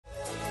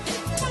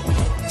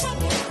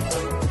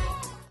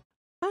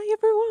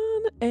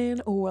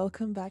And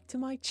welcome back to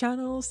my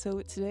channel.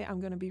 So today I'm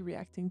going to be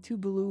reacting to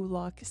Blue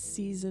Lock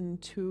Season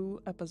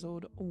 2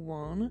 Episode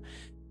 1.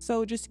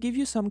 So just to give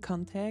you some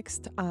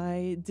context,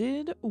 I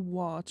did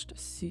watch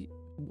Season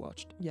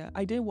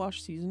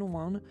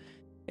 1.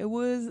 It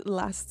was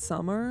last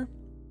summer,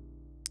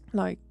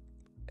 like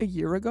a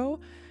year ago,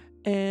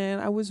 and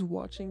I was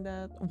watching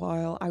that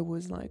while I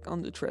was like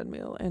on the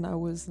treadmill and I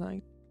was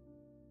like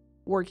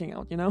working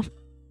out, you know?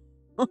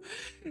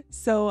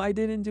 So I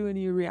didn't do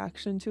any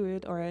reaction to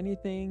it or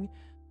anything.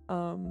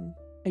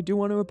 I do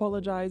want to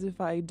apologize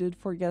if I did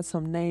forget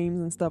some names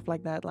and stuff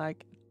like that.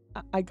 Like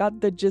I got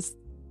the gist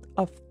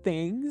of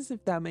things,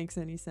 if that makes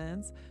any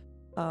sense.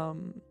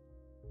 Um,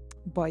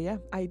 but yeah,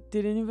 I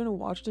didn't even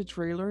watch the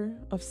trailer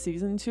of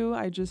season 2.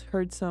 I just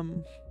heard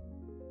some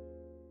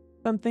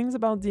things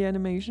about the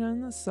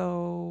animation,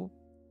 so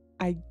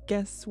I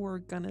guess we're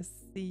gonna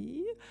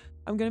see.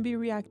 I'm gonna be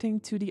reacting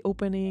to the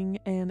opening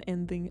and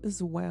ending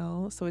as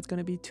well. So it's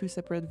gonna be two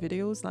separate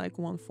videos, like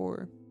one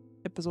for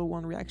episode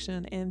 1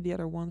 reaction and the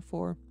other one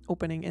for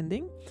opening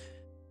ending.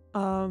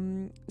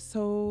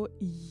 So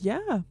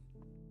yeah.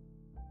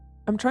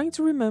 I'm trying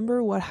to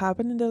remember what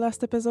happened in the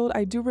last episode.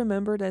 I do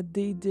remember that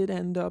they did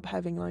end up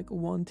having like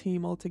one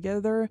team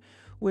altogether,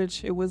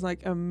 which it was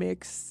like a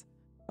mix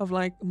of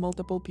like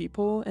multiple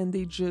people, and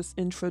they just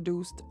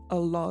introduced a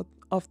lot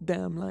of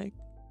them like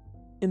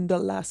in the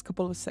last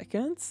couple of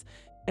seconds.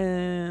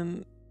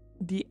 And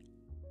the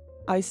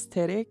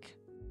aesthetic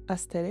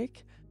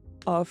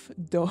of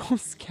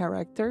those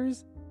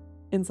characters,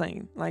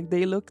 insane. Like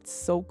they looked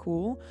so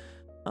cool.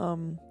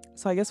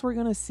 So I guess we're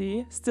gonna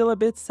see. Still a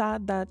bit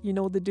sad that, you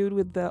know, the dude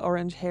with the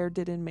orange hair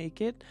didn't make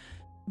it,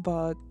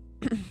 but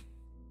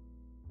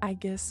I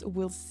guess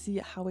we'll see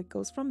how it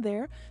goes from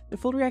there. The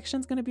full reaction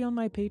is gonna be on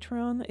my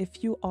Patreon.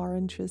 If you are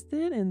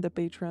interested, and the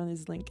Patreon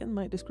is linked in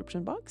my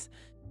description box.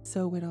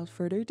 So without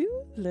further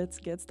ado, let's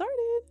get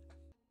started.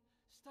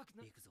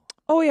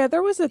 Oh yeah,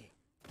 there was a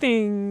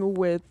thing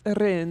with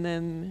Rin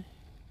and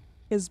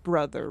his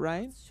brother,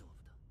 right?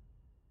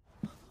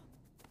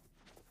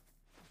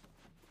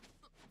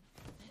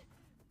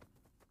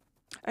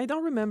 I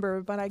don't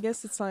remember, but I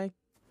guess it's like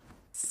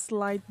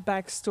slight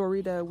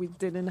backstory that we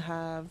didn't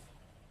have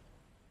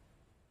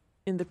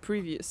in the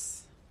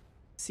previous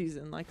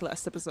season, like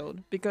last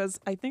episode. Because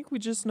I think we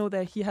just know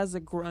that he has a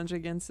grudge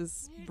against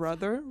his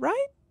brother,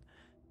 right?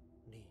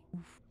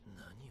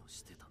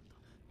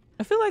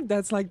 I feel like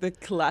that's like the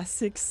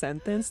classic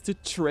sentence to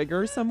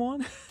trigger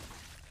someone.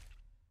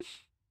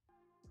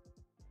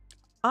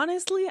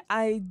 Honestly,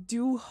 I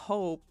do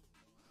hope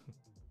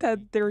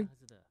that they're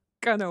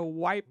gonna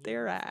wipe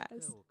their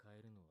ass.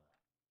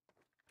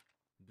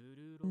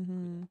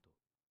 Mhm.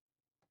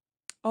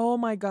 Oh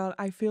my god,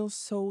 I feel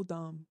so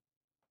dumb.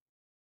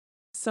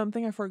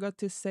 Something I forgot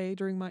to say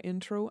during my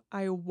intro,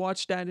 I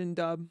watched that in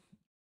dub.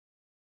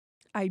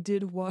 I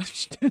did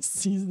watch the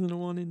season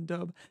 1 in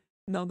dub,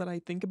 now that I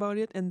think about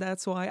it, and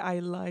that's why I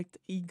liked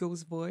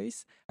Ego's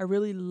voice. I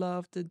really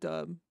loved the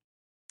dub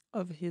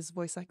of his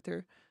voice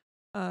actor.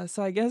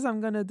 So I guess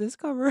I'm gonna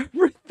discover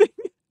everything.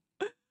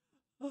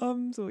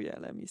 So yeah,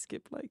 let me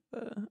skip like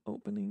the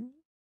opening.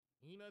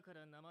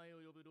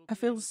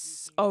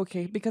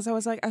 Okay, because I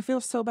was like, I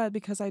feel so bad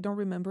because I don't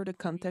remember the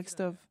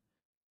context of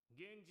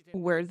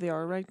where they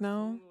are right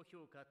now,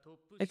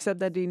 except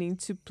that they need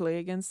to play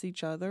against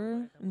each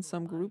other in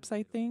some groups,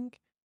 I think.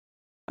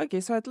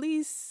 Okay, so at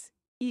least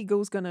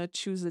Ego's gonna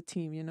choose a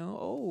team, you know?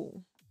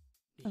 Oh,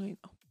 I mean,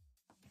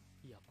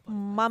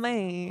 my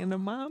man,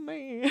 my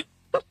man.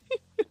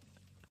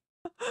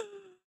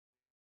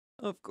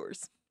 Of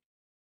course.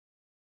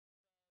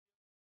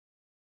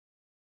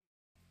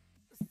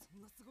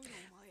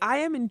 I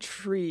am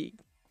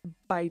intrigued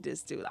by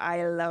this dude.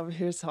 I love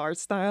his art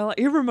style.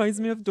 It reminds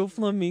me of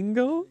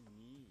Doflamingo.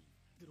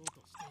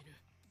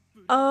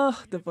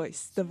 Oh, the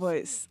voice, the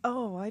voice.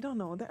 Oh, I don't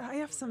know. I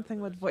have something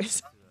with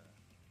voice.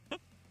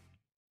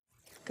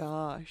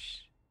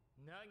 Gosh.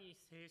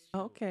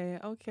 Okay,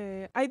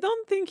 okay. I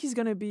don't think he's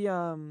gonna be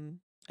a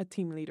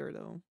team leader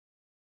though.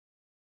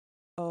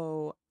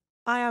 Oh,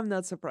 I am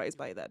not surprised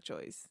by that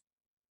choice.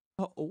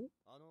 Oh, oh,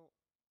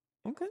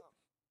 okay,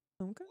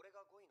 okay.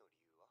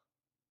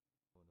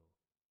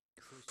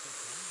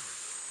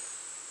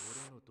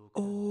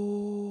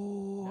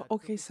 Oh,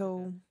 okay.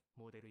 So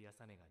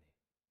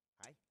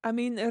I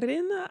mean,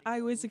 Rin,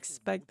 I was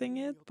expecting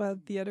it,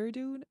 but the other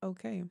dude,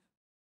 okay.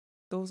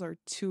 Those are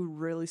two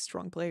really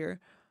strong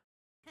player.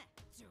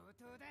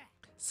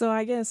 So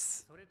I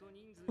guess,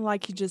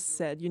 like you just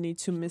said, you need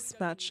to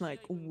mismatch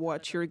like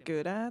what you're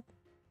good at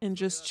and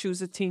just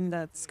choose a team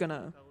that's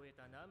gonna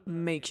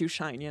make you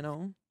shine, you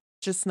know?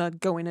 Just not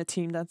go in a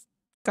team that's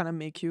gonna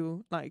make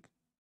you like,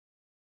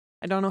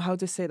 I don't know how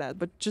to say that,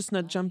 but just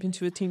not jump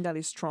into a team that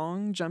is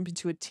strong, jump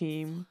into a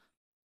team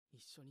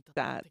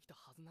that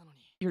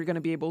you're gonna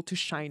be able to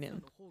shine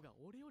in.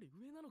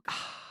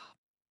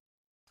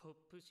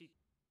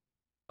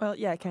 Well,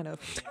 yeah, kind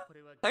of.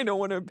 I don't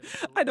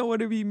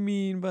wanna be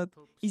mean, but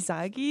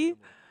Izagi,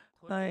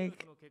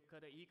 like,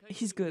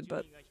 he's good,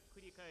 but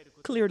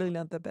clearly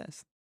not the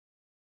best.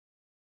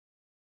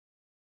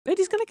 But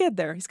he's gonna get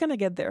there. He's gonna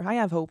get there. I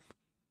have hope.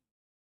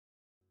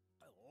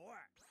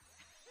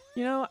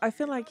 You know, I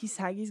feel like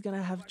Hisagi's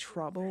gonna have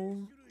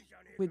trouble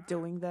with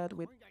doing that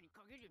with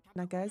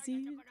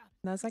Nagazi?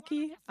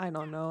 Nazaki? I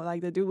don't know,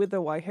 like the dude with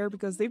the white hair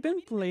because they've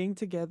been playing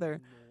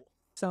together.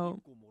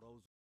 So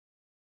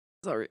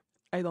sorry,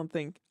 I don't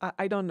think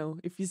I don't know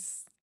if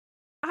he's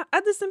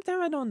at the same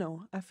time I don't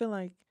know. I feel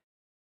like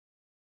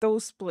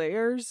those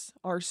players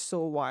are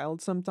so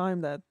wild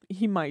sometimes that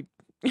he might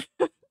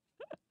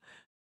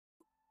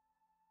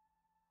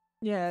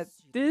yeah,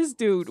 this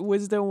dude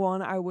was the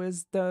one I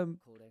was the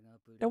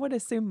I want to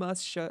say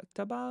most shocked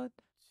about,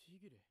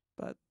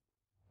 but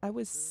I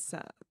was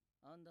sad.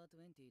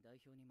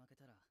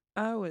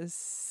 I was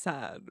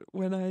sad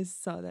when I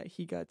saw that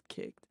he got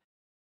kicked.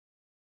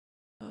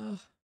 Ugh.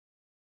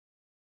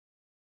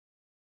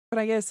 But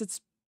I guess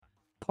it's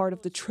part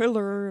of the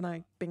thriller,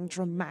 like being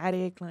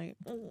dramatic, like,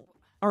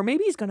 or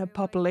maybe he's gonna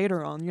pop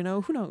later on. You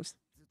know, who knows?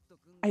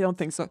 I don't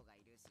think so.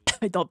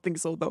 I don't think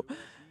so though.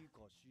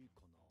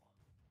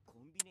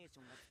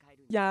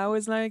 Yeah, I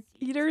was like,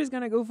 either he's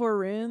gonna go for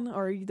Rin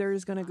or either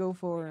he's gonna go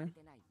for.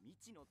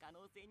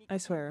 I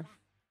swear,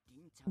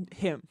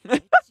 him.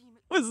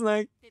 Was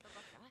like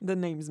the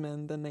names,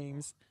 man, the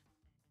names.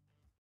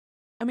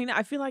 I mean,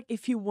 I feel like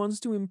if he wants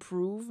to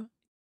improve,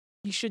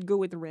 he should go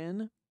with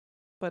Rin.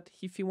 But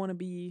if you want to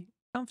be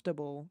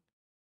comfortable,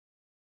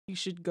 you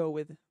should go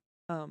with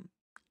um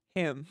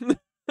him.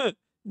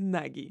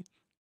 Nagi.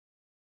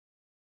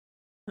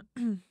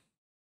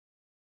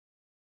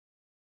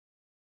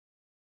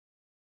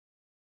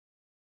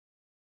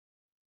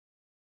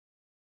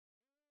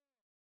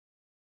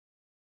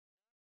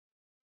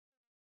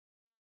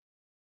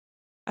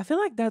 I feel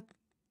like that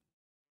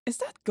is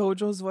that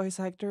Gojo's voice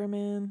actor,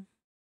 man.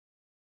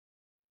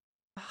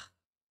 Ah,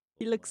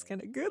 he looks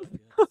kind of good.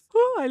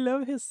 Oh, I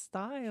love his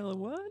style.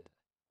 What?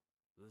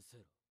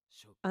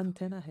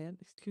 Antenna head.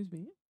 Excuse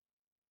me.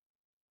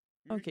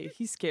 Okay,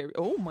 he's scary.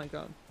 Oh my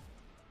god.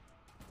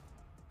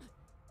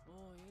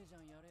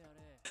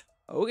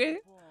 Okay.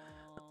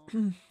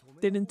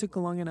 Didn't took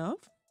long enough.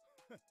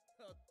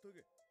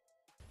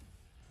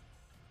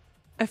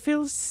 I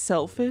feel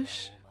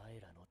selfish,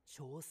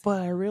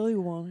 but I really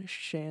want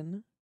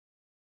Shin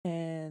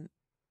and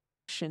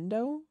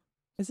Shindo.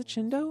 Is it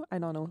Shindo? I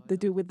don't know. The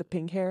dude with the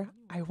pink hair.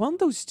 I want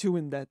those two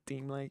in that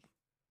team. Like,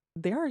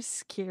 they are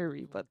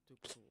scary, but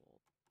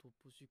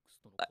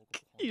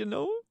like, you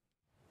know?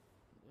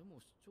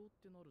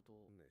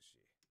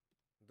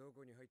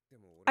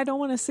 I don't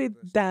want to say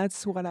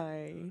that's what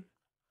I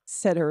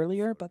said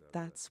earlier, but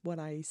that's what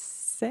I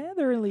said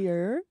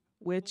earlier,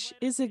 which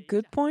is a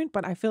good point,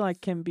 but I feel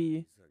like can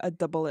be a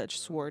double-edged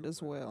sword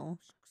as well.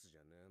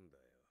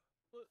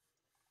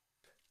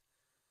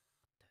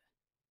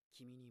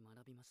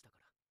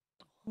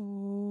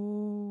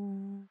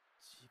 Oh,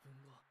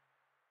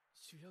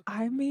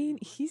 I mean,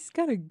 he's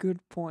got a good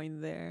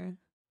point there.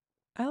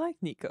 I like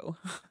Nico.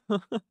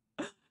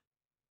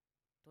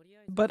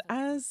 But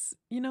as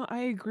you know,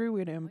 I agree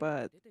with him,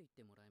 but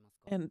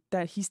and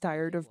that he's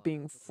tired of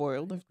being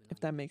foiled,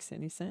 if that makes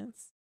any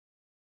sense.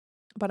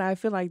 But I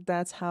feel like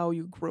that's how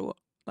you grow up,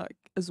 like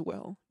as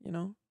well, you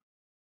know,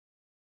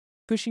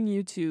 pushing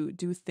you to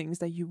do things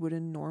that you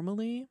wouldn't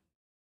normally.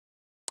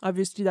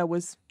 Obviously, that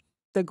was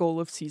the goal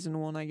of season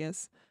one, I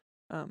guess.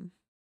 Um,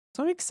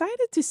 so I'm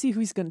excited to see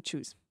who he's gonna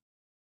choose.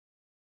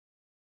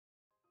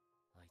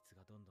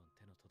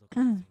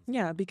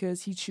 Yeah,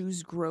 because he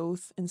chose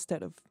growth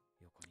instead of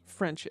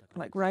friendship.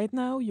 Like right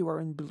now, you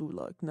are in Blue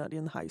Lock, not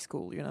in high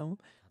school, you know?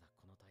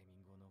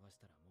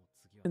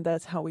 And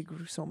that's how he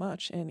grew so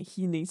much. And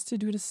he needs to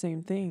do the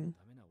same thing.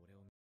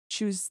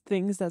 Choose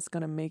things that's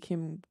gonna make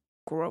him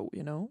grow,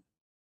 you know?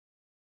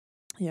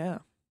 Yeah.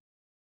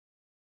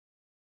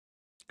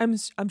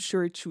 I'm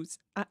sure he choose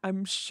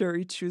I'm sure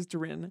he chose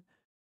Rin.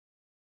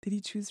 Did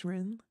he choose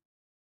Rin?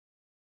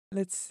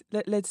 Let's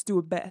do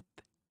a bet.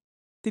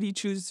 Did he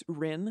choose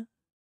Rin?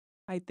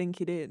 I think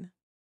he did.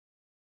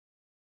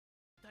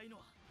 I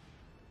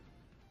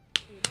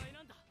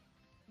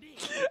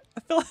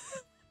feel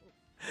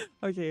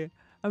okay.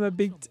 I'm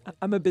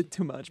a bit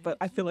too much, but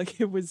I feel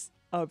like it was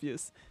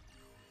obvious.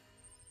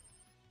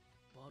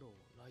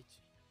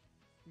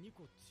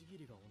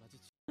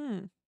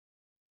 Hmm.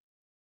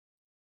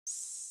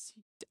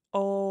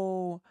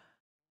 Oh,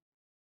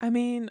 I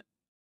mean,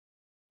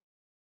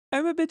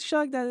 I'm a bit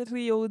shocked that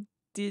Rio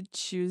did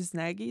choose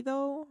Nagi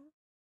though.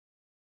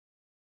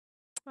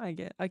 I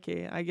get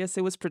okay. I guess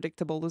it was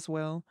predictable as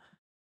well.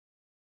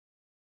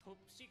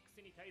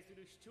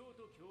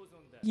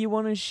 You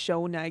want to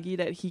show Nagi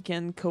that he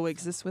can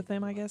coexist with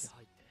him, I guess,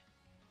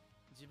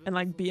 and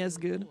like be as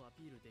good.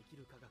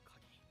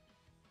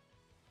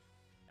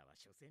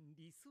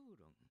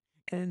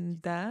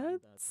 And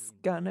that's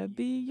gonna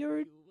be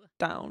your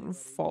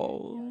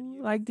downfall.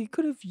 Like they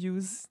could have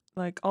used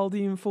like all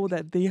the info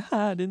that they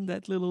had in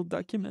that little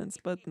documents,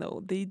 but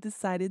no, they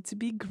decided to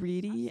be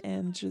greedy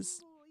and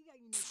just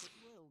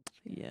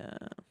yeah.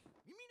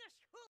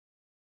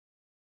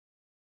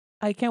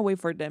 I can't wait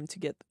for them to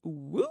get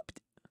whooped.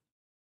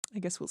 I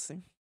guess we'll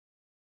see.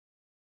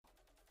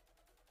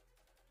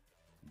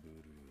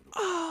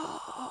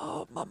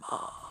 Oh,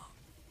 mama.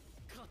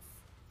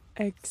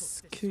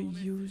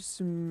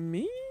 Excuse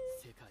me?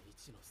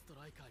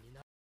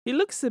 He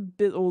looks a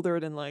bit older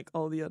than like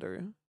all the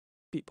other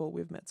people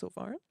we've met so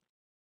far.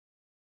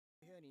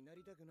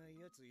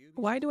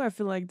 Why do I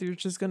feel like they're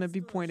just gonna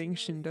be pointing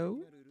Shindo?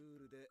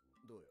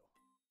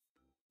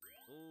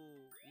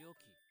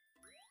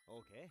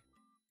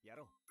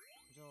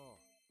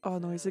 Oh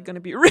no, is it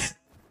gonna be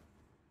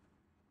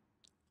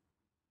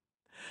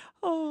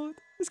Oh,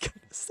 it's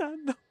kind of sad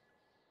though.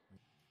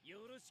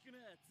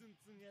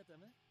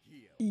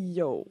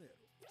 Yo,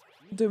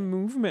 the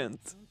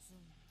movement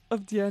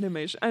of the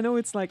animation. I know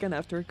it's like an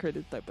after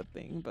credit type of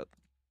thing, but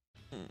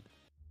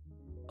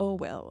oh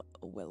well,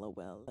 oh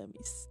well. Let me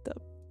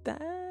stop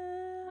that.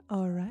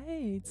 All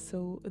right,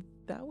 so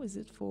that was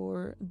it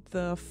for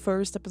the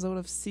first episode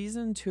of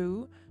season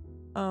 2.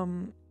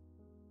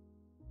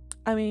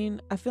 I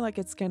mean, I feel like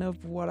it's kind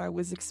of what I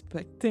was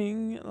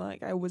expecting.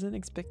 Like, I wasn't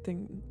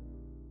expecting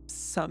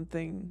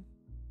something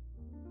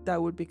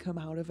that would become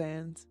out of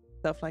hand,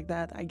 stuff like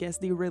that. I guess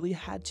they really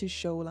had to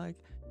show like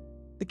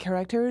the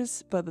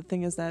characters, but the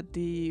thing is that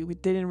we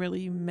didn't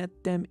really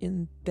met them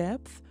in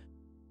depth.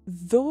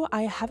 Though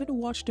I haven't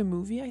watched a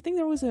movie. I think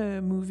there was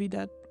a movie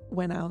that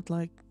went out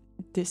like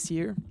this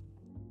year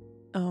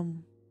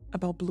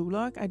about Blue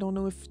Lock. I don't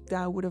know if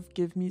that would have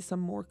given me some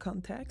more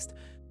context.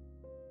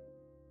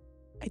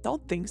 I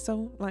don't think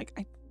so. Like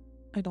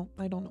I don't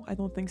know. I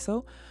don't think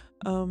so.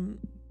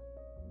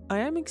 I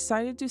am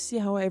excited to see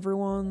how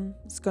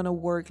everyone's gonna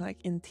work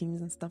like in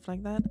teams and stuff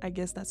like that. I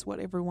guess that's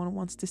what everyone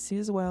wants to see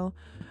as well.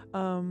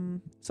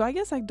 So I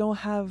guess I don't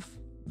have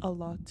a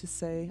lot to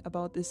say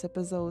about this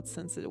episode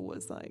since it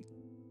was like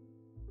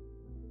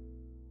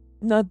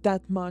not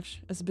that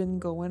much has been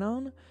going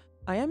on.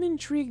 I am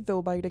intrigued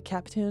though by the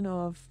captain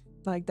of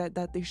like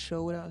that they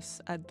showed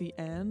us at the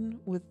end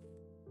with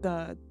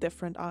the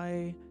different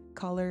eye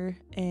color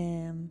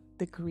and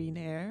the green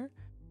hair.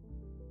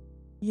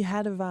 He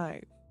had a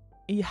vibe.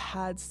 He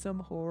had some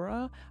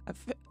horror.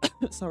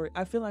 Sorry,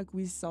 I feel like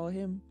we saw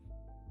him.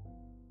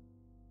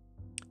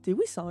 Did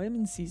we saw him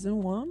in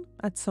season 1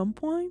 at some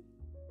point?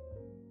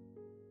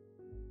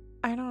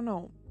 I don't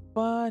know,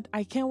 but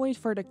I can't wait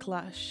for the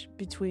clash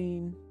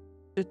between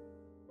the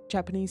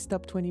Japanese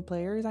top 20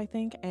 players, I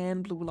think,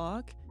 and Blue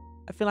Lock.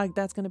 I feel like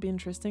that's gonna be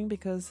interesting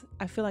because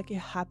I feel like it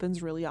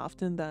happens really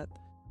often that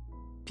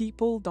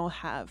people don't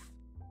have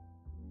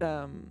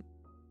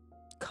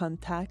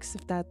contacts,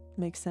 if that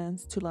makes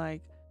sense, to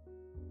like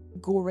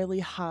go really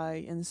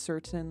high in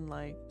certain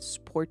like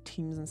sport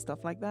teams and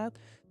stuff like that.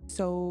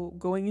 So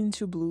going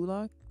into Blue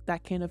Lock,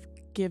 that kind of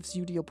gives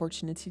you the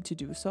opportunity to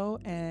do so,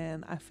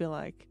 and I feel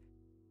like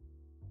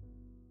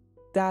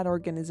that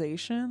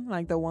organization,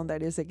 like the one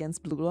that is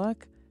against Blue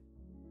Lock,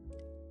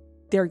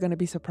 they're gonna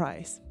be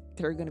surprised,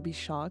 they're gonna be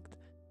shocked,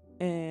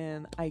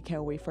 and I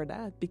can't wait for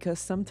that because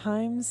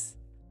sometimes,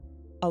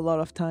 a lot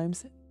of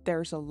times,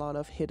 there's a lot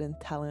of hidden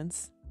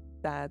talents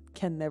that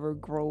can never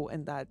grow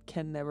and that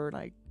can never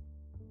like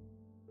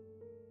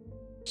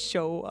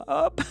show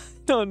up.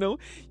 Don't know,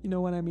 you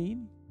know what I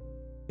mean?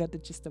 Got the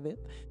gist of it.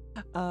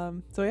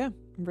 So yeah,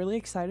 I'm really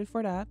excited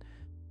for that.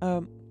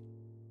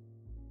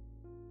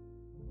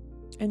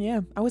 And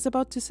yeah, I was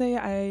about to say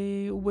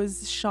I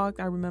was shocked.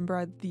 I remember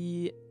at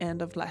the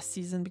end of last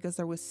season because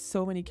there was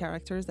so many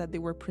characters that they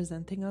were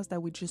presenting us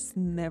that we just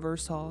never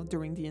saw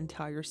during the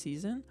entire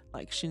season,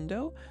 like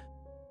Shindo.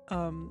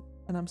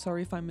 And I'm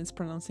sorry if I'm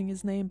mispronouncing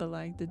his name, but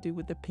like the dude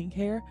with the pink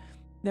hair,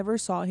 never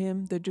saw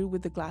him. The dude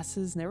with the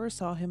glasses, never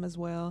saw him as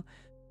well.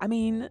 I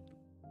mean,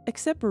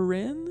 except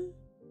Rin,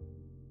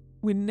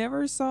 we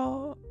never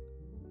saw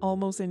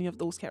almost any of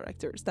those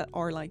characters that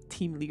are like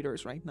team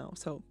leaders right now.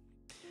 So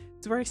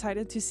it's very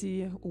excited to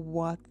see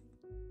what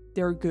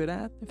they're good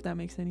at, if that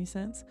makes any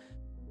sense.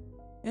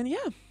 And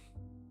yeah,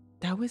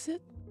 that was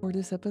it for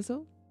this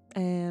episode.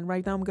 And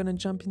right now I'm gonna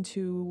jump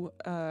into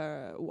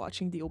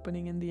watching the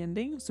opening and the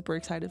ending. Super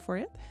excited for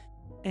it.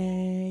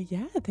 And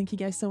yeah, thank you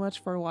guys so much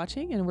for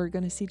watching, and we're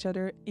gonna see each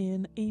other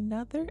in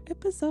another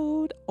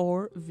episode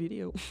or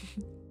video.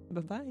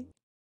 Bye bye.